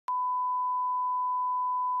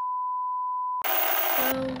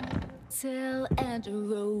tell and a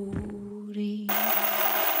roadie.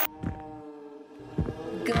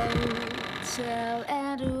 Go tell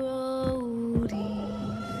and a roadie.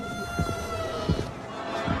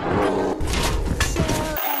 Go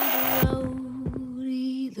tell and a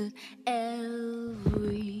roadie that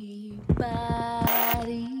everybody's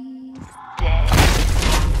dead.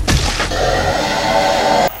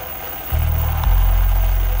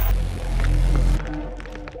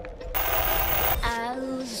 I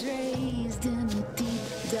was raised in a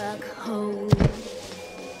deep dark hole,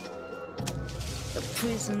 a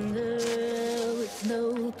prisoner with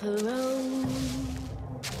no parole.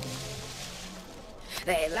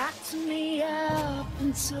 They locked me up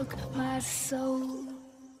and took my soul.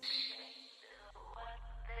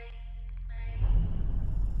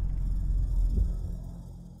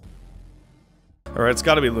 Alright, it's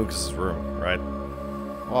gotta be Lucas's room, right?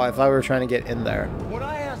 Well, I thought we were trying to get in there. When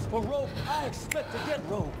I ask for rope, I expect to get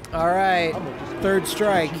rope. All right, third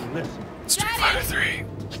strike. Street Fighter 3.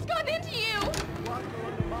 What's gone into you?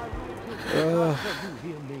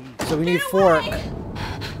 So we need fork.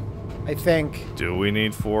 I think. Do we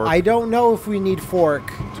need fork? I don't know if we need fork.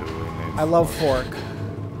 Do we need I love fork.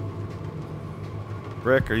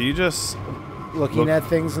 Rick, are you just... Looking at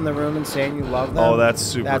things in the room and saying you love them. Oh, that's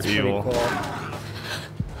super That's evil. pretty cool.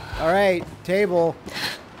 All right, table.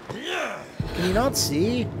 Can you not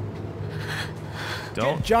see?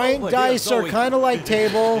 Don't. Giant Over dice here, are Zoe. kind of like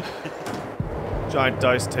table. Giant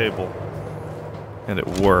dice table. And it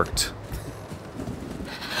worked.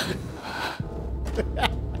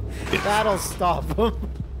 That'll stop them.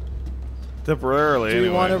 Temporarily, Do you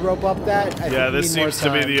anyway. want to rope up that? I Yeah, think we this need more seems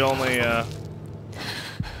to be time. the only, I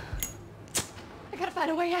gotta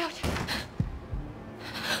find a way out.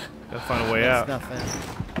 gotta find a way That's out.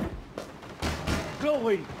 nothing.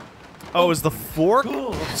 Chloe, Oh, is the fork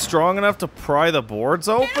strong enough to pry the boards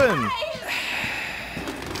open?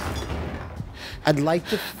 I'd like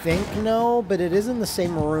to think no, but it is in the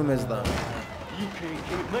same room as them. you can't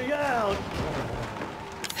keep me out.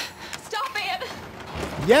 Stop it!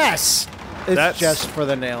 Yes! It's That's- just for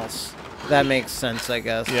the nails. That makes sense, I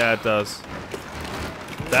guess. Yeah, it does.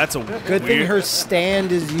 That's a Good thing weird, her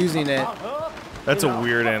stand is using it. That's a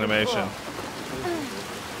weird animation.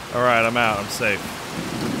 Alright, I'm out. I'm safe.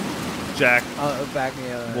 Jack Back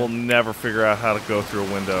me up. will never figure out how to go through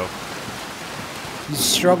a window. He's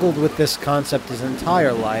struggled with this concept his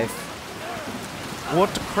entire life. What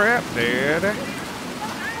the crap, Dad?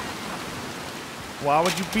 Why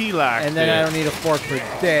would you be like And then I this? don't need a fork for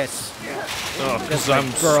this. Oh, Just because like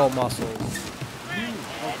I'm... girl muscles.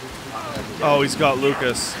 Oh, he's got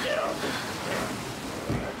Lucas.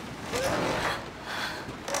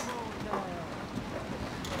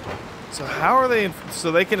 So how are they...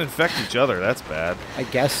 So they can infect each other. That's bad. I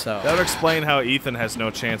guess so. That would explain how Ethan has no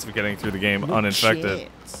chance of getting through the game uninfected.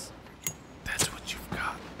 Chance. That's what you've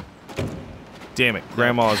got. Damn it.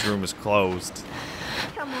 Grandma's room is closed.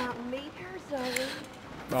 Come out and meet her, Zoe.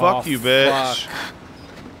 Fuck you, bitch. fuck.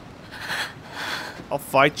 I'll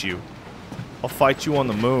fight you. I'll fight you on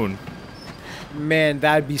the moon. Man,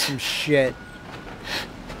 that'd be some shit.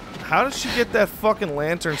 How did she get that fucking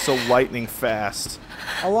lantern so lightning fast?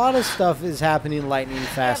 A lot of stuff is happening lightning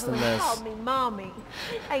fast in Evelyn this. called me Mommy.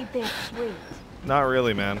 Ain't that sweet? Not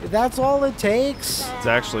really, man. That's all it takes? It's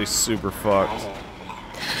actually super fucked.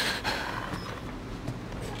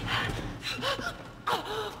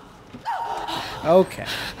 Okay.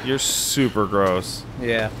 You're super gross.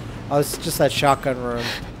 Yeah. Oh, it's just that shotgun room.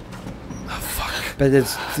 Oh, fuck. But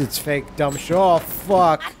it's fake dumb shit. Oh,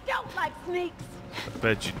 fuck. I don't like sneaks. I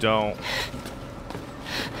bet you don't.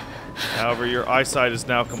 However, your eyesight is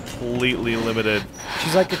now completely limited.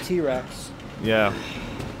 She's like a T-Rex. Yeah.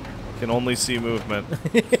 Can only see movement.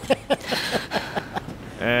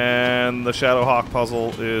 And the Shadow Hawk puzzle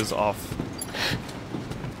is off.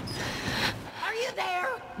 Are you there?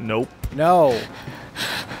 Nope. No.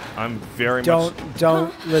 I'm very Don't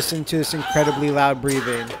much... listen to this incredibly loud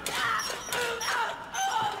breathing.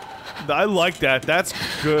 I like that. That's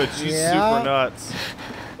good. She's Yeah. super nuts.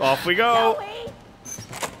 Off we go. Zoe?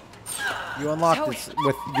 You unlock this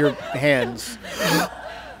with your hands.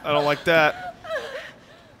 I don't like that.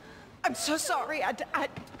 I'm so sorry. I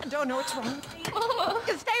don't know what's wrong. Mama.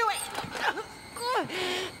 Stay away.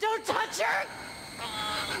 Don't touch her.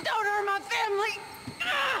 Don't hurt my family.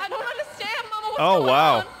 I don't understand, Mama. What's Oh, going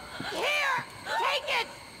wow. on? Here, take it.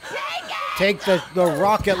 Take it. Take the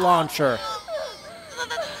rocket launcher.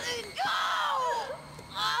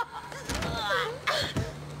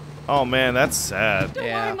 Oh, man, that's sad. Don't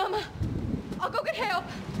Yeah. worry, Mama. I'll go get help.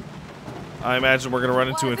 I imagine we're going to run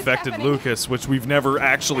into Why is this infected happening? Lucas, which we've never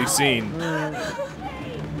actually seen.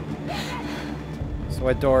 So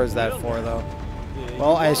what door is that for, though?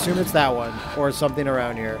 Well, I assume it's that one, or something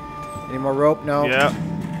around here. Any more rope? No. Yeah.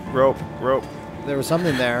 Rope. There was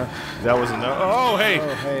something there. That was enough. Oh, hey.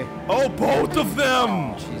 Oh, hey. Oh, both of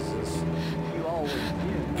them. Jesus.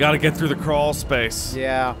 Gotta get through the crawl space.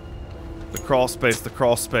 Yeah. The crawl space.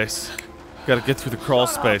 Gotta get through the crawl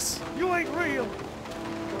space. You ain't real.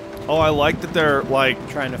 Oh, I like that they're like,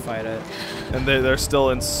 Trying to fight it. and they're still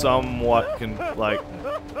in somewhat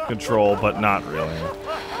control, but not really.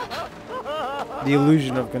 The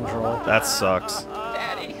illusion of control. That sucks.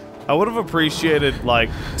 Daddy. I would have appreciated like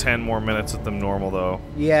 10 more minutes with them normal though.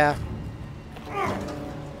 Yeah. I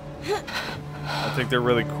think they're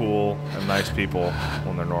really cool and nice people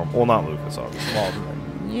when they're normal. Well, not Lucas, obviously. Well,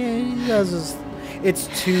 yeah, he does his... It's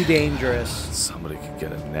too dangerous. Somebody could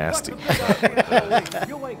get a nasty.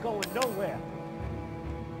 You ain't going nowhere.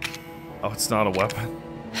 Oh, it's not a weapon.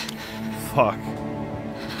 Fuck.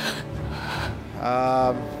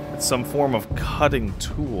 It's some form of cutting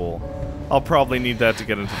tool. I'll probably need that to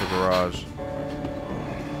get into the garage.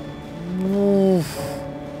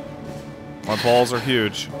 My balls are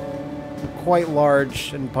huge. Quite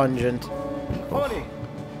large and pungent. Honey,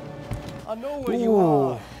 I know where you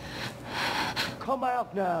are. Come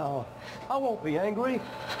out now. I won't be angry.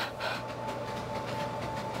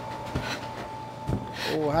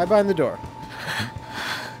 Oh, hide behind the door.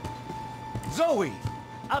 Zoe,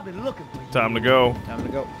 I've been looking for you. Time to go. Time to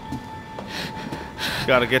go.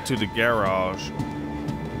 Gotta get to the garage.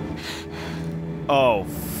 Oh,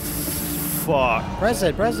 fuck. Press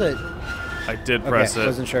it, press it. I did press Okay, it.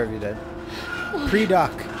 wasn't sure if you did.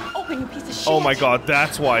 Pre-duck. Open, you piece of shit. Oh my god,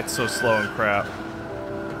 that's why it's so slow and crap.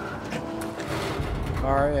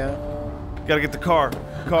 Car, yeah. Gotta get the car.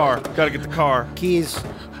 Gotta get the car. Keys.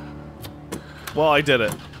 Well, I did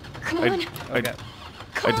it. Come on.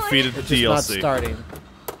 I defeated the It's just not DLC. starting.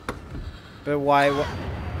 But why?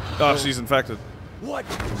 Oh, she's infected. What?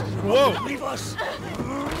 Whoa! Leave us.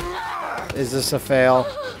 Is this a fail?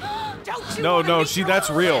 Don't you No, wanna no, be she. That's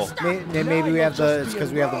terrorist? real. Maybe we have the. It's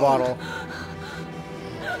because we have the bottle.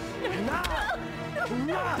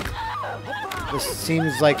 This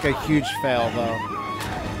seems like a huge fail, though.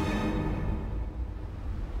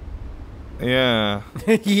 Yeah.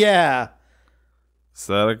 Yeah. Is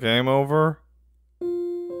that a game over?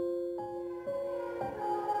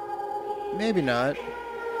 Maybe not.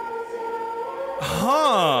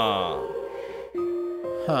 Huh.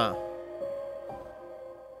 Huh.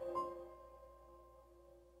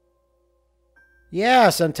 Yeah,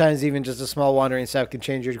 sometimes even just a small wandering step can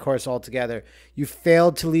change your course altogether. You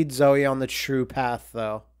failed to lead Zoe on the true path,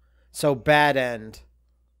 though. So bad end.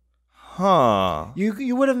 Huh.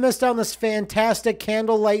 You would have missed out on this fantastic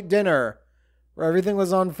candlelight dinner where everything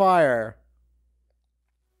was on fire.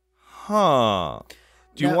 Huh.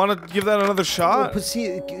 Do you Now- want to give that another Well, shot? but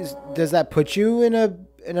see, does that put you in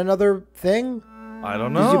another thing? I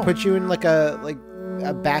don't Does know. it put you in like a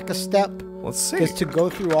back a step? Let's see. Because to go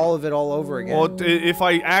through all of it all over again. Well, if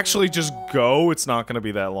I actually just go, it's not going to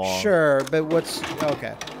be that long. Sure, but what's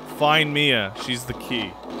okay? Find Mia. She's the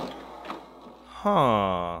key.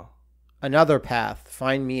 Huh. Another path.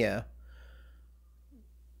 Find Mia.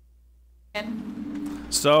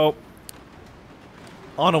 So,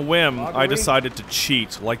 on a whim, I Marguerite? decided to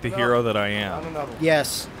cheat like the hero that I am. Another one.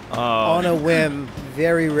 Yes. On a whim,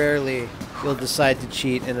 very rarely you'll decide to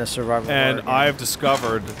cheat in a survival And horror game. I've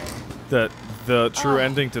discovered that the true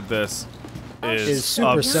ending to this Is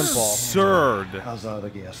super simple. absurd. How's the other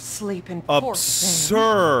guest? Sleeping poor thing.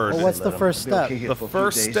 Absurd. Well, what's the first step? The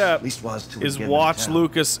first step is watch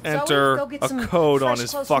Lucas enter go get a some code on fresh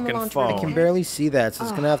his clothes from the fucking laundry. I phone. can barely see that, so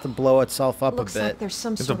it's gonna have to blow itself up a Looks like bit. there's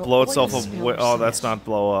some It's to sort of blow oil itself up. spill or Oh, that's something. not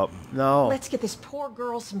blow up. No. Let's get this poor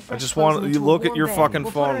girl some fresh just clothes want- into you a look at warm your bed. fucking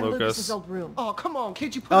We'll put her phone, in Lucas. Lucas's old room. Oh, come on,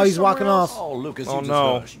 kid. You put Oh, her he's somewhere walking else? off. Oh, Lucas, Oh you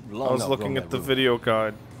no. deserve it. I Long was outgrown looking that at the room. video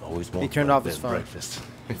guide. Always He want turned to off bed his phone. breakfast.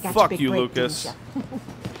 Got your Fuck big you, break, Lucas. didn't ya?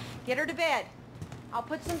 Get her to bed. I'll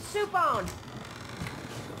put some soup on.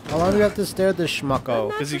 How long do we have to stare at this schmucko?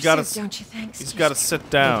 Not 'Cause he for gotta soup, don't you think? He's got to sit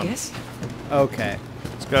down. Lucas? Okay.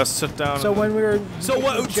 He's got to sit down. So when we were So making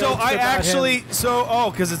what? So jokes I about actually. him-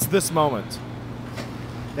 So because it's this moment.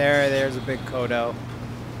 there's a big Kodo.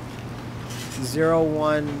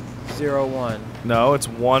 0101. No, it's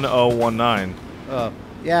 1019. Oh,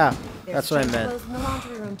 yeah. There's That's what I change meant. clothes in the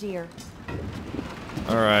laundry room, dear.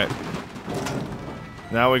 All right.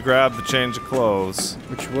 Now we grab the change of clothes.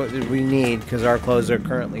 Which what we need because our clothes are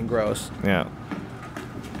currently gross. Yeah.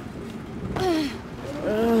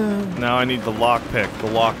 Now I need the lockpick. The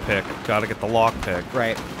lockpick. Gotta get the lockpick.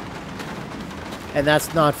 Right. And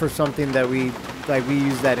that's not for something that we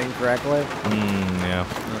use that incorrectly. Yeah.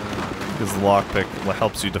 Because the lockpick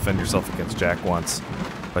helps you defend yourself against Jack once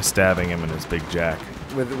by stabbing him in his big jack.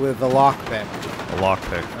 With the lockpick. A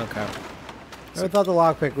lockpick. Okay. I thought the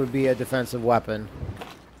lockpick would be a defensive weapon.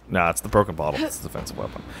 Nah, it's the broken bottle. It's a defensive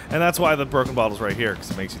weapon. And that's why the broken bottle's right here,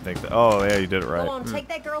 because it makes you think that, oh, yeah, you did it right. Go on, take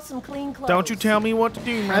that girl some clean clothes. Don't you tell me what to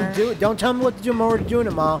do, man. Don't tell me what to do. I'm already doing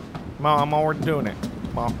it, Ma. Ma, I'm already doing it.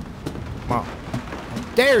 Ma.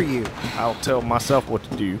 Dare you? I'll tell myself what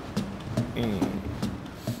to do.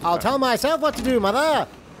 I'll tell myself what to do, mother.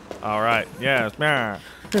 All right. Yes.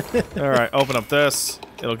 All right. Open up this.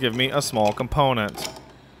 It'll give me a small component.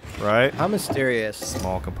 Right? How mysterious.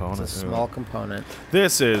 Small component. It's a small component.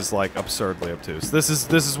 This is like absurdly obtuse. This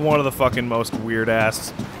is one of the fucking most weird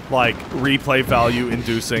ass, like replay value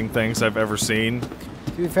inducing things I've ever seen.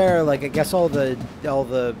 To be fair, like I guess all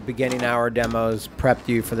the beginning hour demos prepped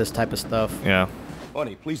you for this type of stuff. Yeah.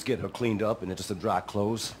 Honey, please get her cleaned up and into some dry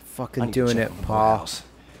clothes. Fucking I need to doing check it, the Pa. house.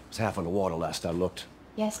 It was half on the water last I looked.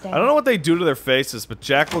 Yes, Dad. I don't know what they do to their faces, but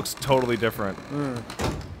Jack looks totally different.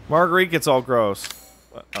 Marguerite gets all gross.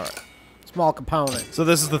 All right. Small component. So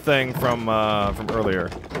this is the thing from earlier.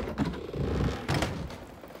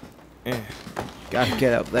 Gotta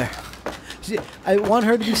get up there. See, I want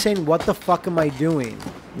her to be saying, "What the fuck am I doing?"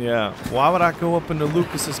 Yeah. Why would I go up into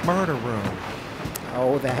Lucas's murder room?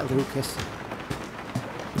 Oh, that Lucas.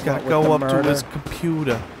 You gotta What with go the up to murder? his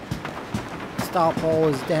computer. Stop all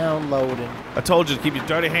is downloading. I told you to keep your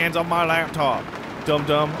dirty hands on my laptop.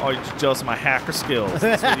 Dum-dum. Oh, you're just jealous of my hacker skills.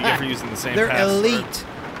 That's what you get for using the same They're password elite.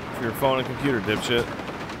 for your phone and computer, dipshit.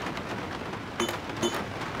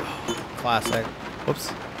 Classic.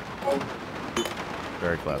 Whoops.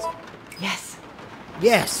 Very classic. Yes.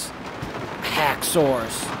 Yes. Hack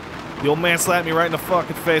source. The old man slapped me right in the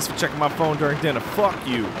fucking face for checking my phone during dinner. Fuck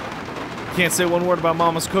you. Can't say one word about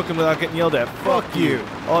Mama's cooking without getting yelled at. Fuck you.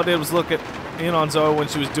 All I did was look in on Zoe when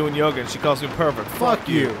she was doing yoga and she calls me pervert. Fuck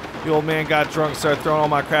you. The old man got drunk and started throwing all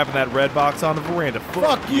my crap in that red box on the veranda.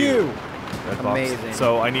 Fuck you. Red box. Amazing.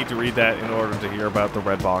 So I need to read that in order to hear about the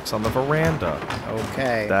red box on the veranda.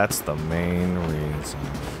 Okay. That's the main reason.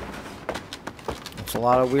 It's a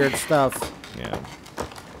lot of weird stuff. Yeah.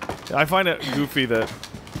 I find it goofy that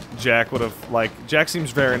Jack would have, like, Jack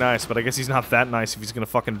seems very nice, but I guess he's not that nice if he's gonna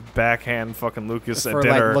fucking backhand fucking Lucas at For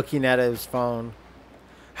dinner. like looking at his phone.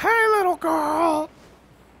 Hey, little girl! All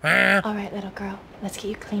right, little girl. Let's get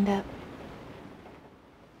you cleaned up.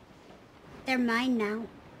 They're mine now.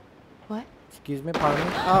 What? Excuse me, pardon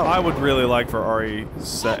me? Oh. I would really like for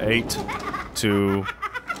RE8 to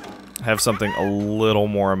have something a little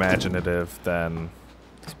more imaginative than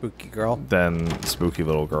Spooky girl. Spooky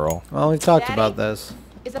Little Girl. Well, we talked Daddy? about this.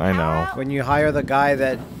 Is the I power know. out? When you hire the guy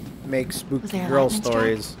that makes Was spooky there a girl lightning strike?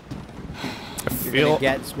 stories, I you're feel gonna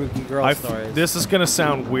get spooky girl stories. this is gonna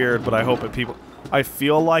sound weird, but I hope that people. I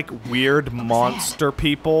feel like weird monster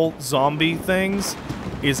people, zombie things,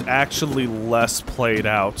 is actually less played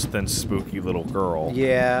out than Spooky Little Girl.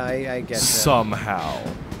 Yeah, I get that. Somehow.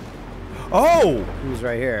 Oh! Who's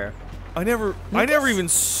right here? I never even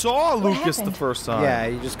saw Lucas the first time. Yeah,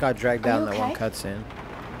 he just got dragged down in that one okay? cutscene.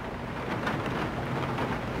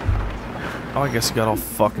 Oh, I guess you got all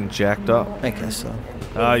fucking jacked up. I guess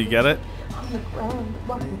so. You get it?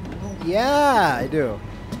 Yeah, I do.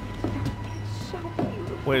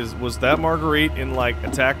 Wait, was that Marguerite in, like,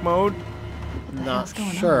 attack mode? Not hell's going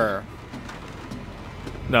on? sure.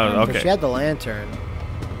 No, But she okay. had the lantern.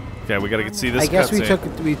 Okay, we gotta see this I guess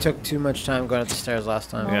cutscene. we took too much time going up the stairs last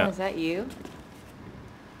time. Yeah. Oh, is that you?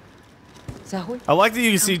 Zoe? I like that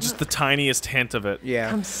you can see just the tiniest hint of it.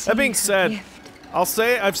 Yeah. Come That being see said, her. I've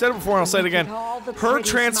said it before and I'll say it again. Her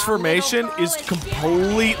transformation is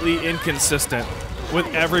completely inconsistent with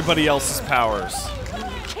everybody else's powers.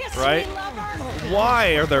 Right?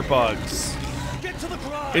 Why are there bugs?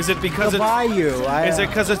 Is it because The Bayou. is it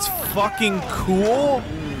because it's fucking cool?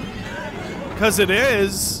 Because it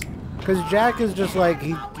is. Because Jack is just like,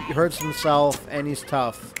 he hurts himself and he's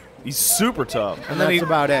tough. He's super tough. And that's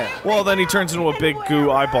about it. Well, then he turns into a big goo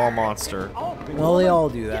eyeball monster. Well, they all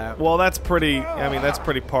do that. Well, that's pretty. I mean, that's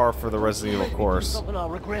pretty par for the Resident Evil course. Something I'll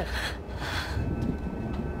regret.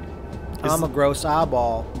 I'm a gross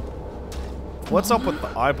eyeball. What's up with the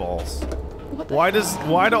eyeballs? Why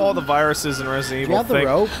do all the viruses in Resident Do you Evil have the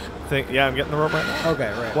rope? Yeah, I'm getting the rope right now.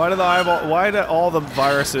 Okay, right. Why do all the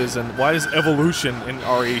viruses and why does evolution in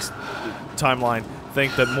RE timeline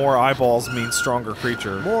think that more eyeballs means stronger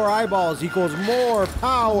creature? More eyeballs equals more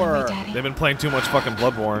power. Daddy. They've been playing too much fucking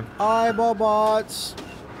Bloodborne. Eyeball bots.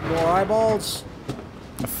 More eyeballs.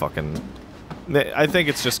 I think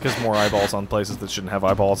it's just because more eyeballs on places that shouldn't have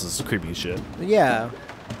eyeballs is creepy as shit. Yeah.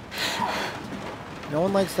 No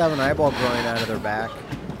one likes to have an eyeball growing out of their back.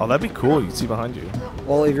 Oh, that'd be cool. You can see behind you.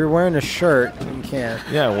 Well, if you're wearing a shirt, you can't.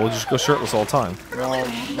 Yeah, we'll just go shirtless all the time. Well,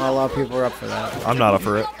 not a lot of people are up for that. I'm not up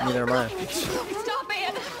for it. Neither am I. Stop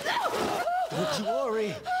it! Don't you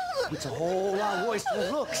worry. It's a whole lot worse than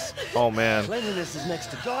it looks. Oh, man. Cleanliness is next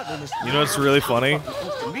to godliness. You know what's really funny?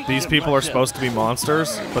 These people are supposed to be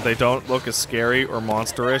monsters, but they don't look as scary or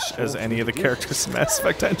monsterish as any of the characters in Mass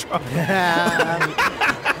Effect Andromeda.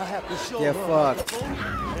 Yeah, fuck.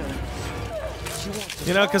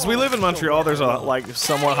 You know, because we live in Montreal, there's a like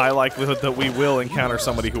somewhat high likelihood that we will encounter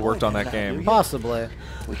somebody who worked on that game. Possibly.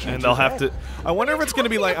 And they'll have to... I wonder if it's going to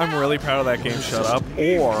be like, I'm really proud of that game, shut up,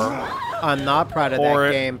 or... I'm not proud of Or that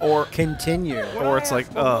it- game. or- Continue. Or it's like,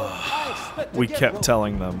 ugh, we kept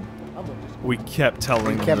telling them. We kept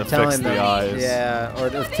telling them Kept to telling fix them. the eyes. Yeah, or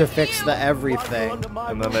to fix the everything.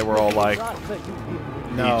 And then they were all like,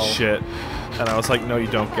 No. eat shit. And I was like, no, you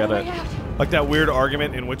don't get it. Like that weird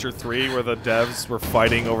argument in Witcher 3 where the devs were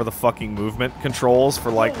fighting over the fucking movement controls for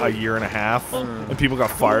like a year and a half, and people got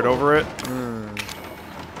fired over it.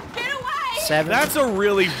 Get away! That's a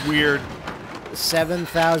really weird...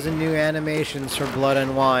 7,000 new animations for Blood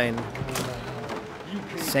and Wine.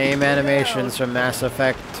 Same animations from Mass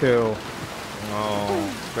Effect 2.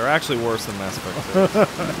 Oh, they're actually worse than Mass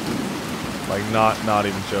Effect 2. Like, not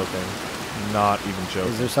even joking. Not even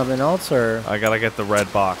joking. Is there something else, or? I gotta get the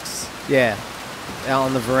red box Yeah. Out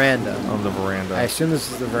on the veranda. on the veranda. I assume this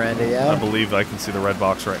is the veranda, yeah? I believe I can see the red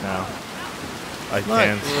box right now. I Not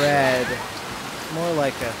can. red. It's more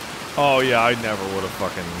like a... Oh yeah, I never would have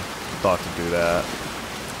fucking thought to do that.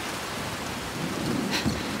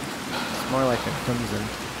 It's more like a crimson.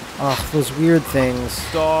 Oh, those weird things.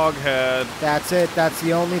 Dog head. That's it. That's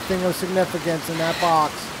the only thing of significance in that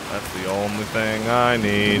box. That's the only thing I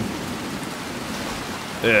need.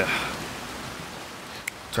 Ugh.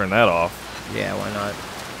 Turn that off. Yeah, why not?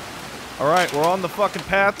 Alright, we're on the fucking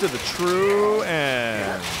path to the true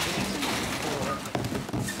end.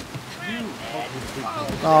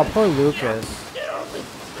 Oh, poor Lucas.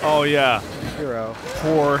 Oh yeah. Hero.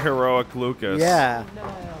 Poor heroic Lucas. Yeah.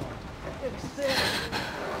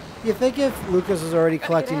 You think if Lucas was already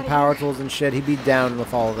collecting power tools and shit, he'd be down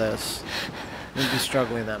with all this? He'd be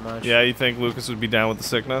struggling that much. Yeah, you think Lucas would be down with the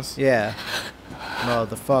sickness? Yeah.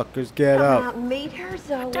 Motherfuckers, get up. Meet her,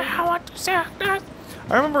 Zoe. I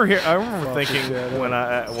remember thinking when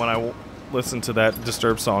I listened to that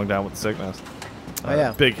Disturbed song, "Down with the Sickness." Oh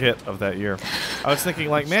yeah. Big hit of that year. I was thinking,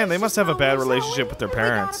 like, man, they must have a bad relationship with their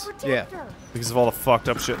parents Yeah. because of all the fucked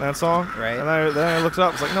up shit in that song. Right. And then I looked it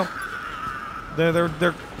up. It's like, no,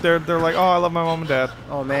 they're like, oh, I love my mom and dad.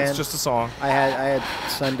 Oh man. It's just a song. I had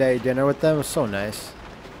Sunday dinner with them. It was so nice.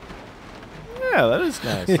 Yeah, that is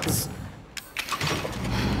nice.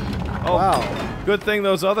 Oh, Wow. good thing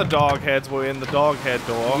those other dog heads were in the dog head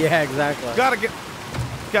door. Yeah, exactly. Gotta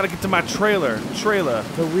get to my trailer.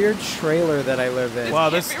 The weird trailer that I live in. Wow,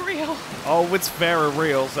 this. Real. Oh, it's very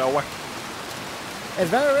real. So It's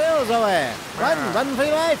very real, Zoe. Run for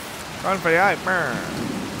your life. run for the eye.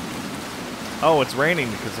 Oh, it's raining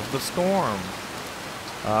because of the storm.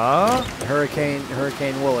 Hurricane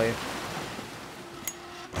Wooly.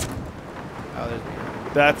 Oh,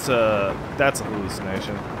 That's a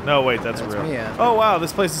hallucination. No, wait, that's real. me, yeah. Oh wow,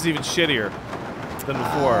 this place is even shittier than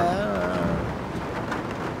before.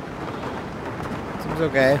 Seems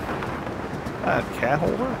okay. Cat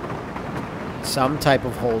holder? Some type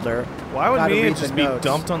of holder. Why would Gotta Mia read the just be notes.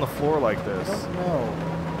 dumped on the floor like this? No.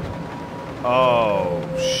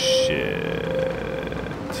 Oh shit.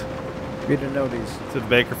 Read the notice. To the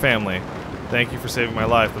Baker family, thank you for saving my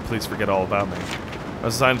life, but please forget all about me. I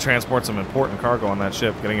was assigned to transport some important cargo on that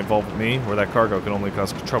ship. Getting involved with me, or that cargo, can only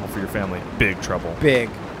cause trouble for your family. Big trouble. Big.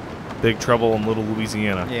 Big trouble in Little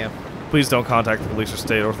Louisiana. Yeah. Please don't contact the police or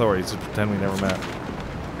state authorities to pretend we never met.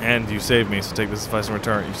 And you saved me, so take this advice in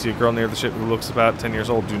return. You see a girl near the ship who looks about 10 years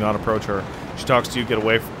old, do not approach her. She talks to you, get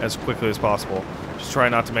away as quickly as possible. Just try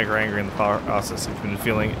not to make her angry in the process. If you've been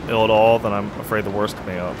feeling ill at all, then I'm afraid the worst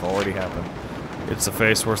may have already happened. It's a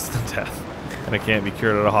face worse than death, and it can't be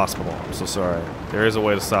cured at a hospital. I'm so sorry. There is a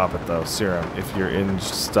way to stop it, though. Serum. If you're in,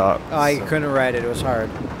 stop. I couldn't write it. It was hard.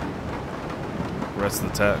 The rest of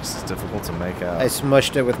the text is difficult to make out. I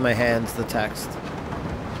smushed it with my hands, the text.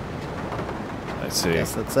 I see.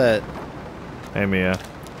 Yes, that's it. Hey, Mia.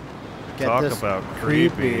 Get Talk this about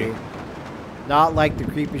creepy. Not like the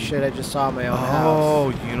creepy shit I just saw in my own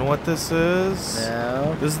Oh, house. you know what this is?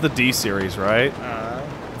 No. This is the D series, right?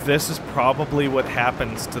 This is probably what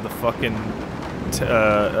happens to the fucking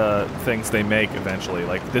things they make eventually.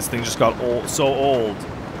 Like, this thing just got so old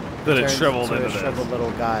that it Turns shriveled into into a this. shriveled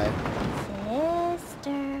little guy.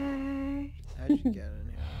 Sister. How'd you get in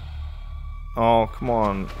here? Oh, come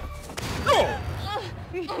on.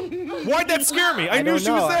 Why'd that scare me? I knew don't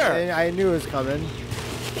she was know. there. I knew it was coming.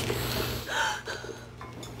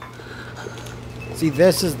 See,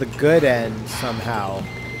 this is the good end somehow.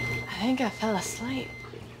 I think I fell asleep.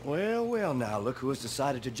 Well, well, now look who has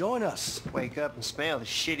decided to join us. Wake up and smell the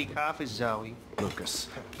shitty coffee, Zoe. Lucas.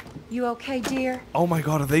 You okay, dear? Oh my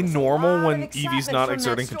god, are they normal when Evie's not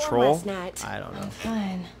exerting control? I don't know. I'm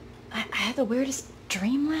fine. I had the weirdest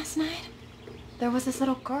dream last night. There was this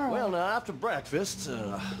little girl. Well, now after breakfast,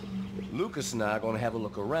 Lucas and I are going to have a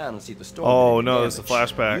look around and see the store. Oh no, it's a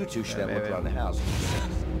flashback. You two should have a look around the house.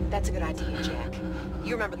 That's a good idea, Jack.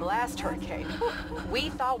 You remember the last hurricane? We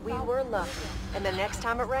thought we were lucky, and the next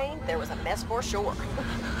time it rained, there was a mess for sure.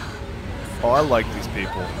 Oh, I like these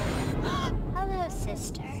people. Hello,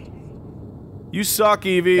 sister. You suck,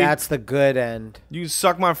 Evie. That's the good end. You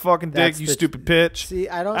suck my fucking dick, That's you the- stupid bitch. See,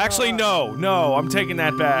 I don't Actually, know. no, I'm taking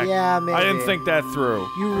that back. Yeah, maybe. I didn't think that through.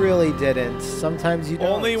 You really didn't. Sometimes you don't.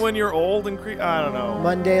 Only when you're old and I don't know.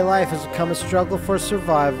 Monday life has become a struggle for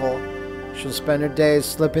survival. She'll spend her days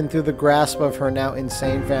slipping through the grasp of her now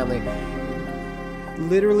insane family.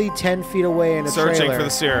 Literally 10 feet away in a Searching trailer. for the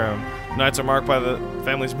serum. Nights are marked by the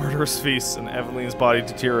family's murderous feasts, and Eveline's body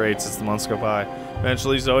deteriorates as the months go by.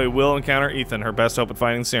 Eventually, Zoe will encounter Ethan, her best hope at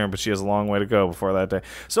finding the serum, but she has a long way to go before that day.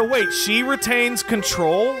 So wait, she retains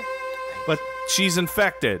control, but she's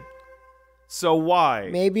infected. So why?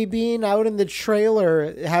 Maybe being out in the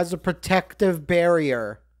trailer has a protective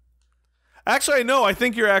barrier. Actually, no, I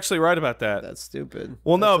think you're actually right about that. That's stupid.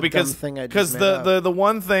 Well, no, That's a because dumb thing I just made up. the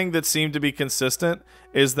one thing that seemed to be consistent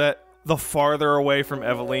is that the farther away from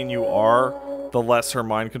Eveline you are, the less her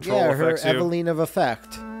mind control Yeah, her affects you. Eveline of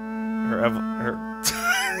effect. Her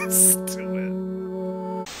stupid.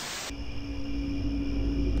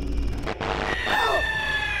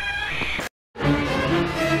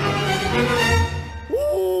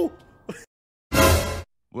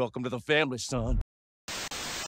 Welcome to the family, son.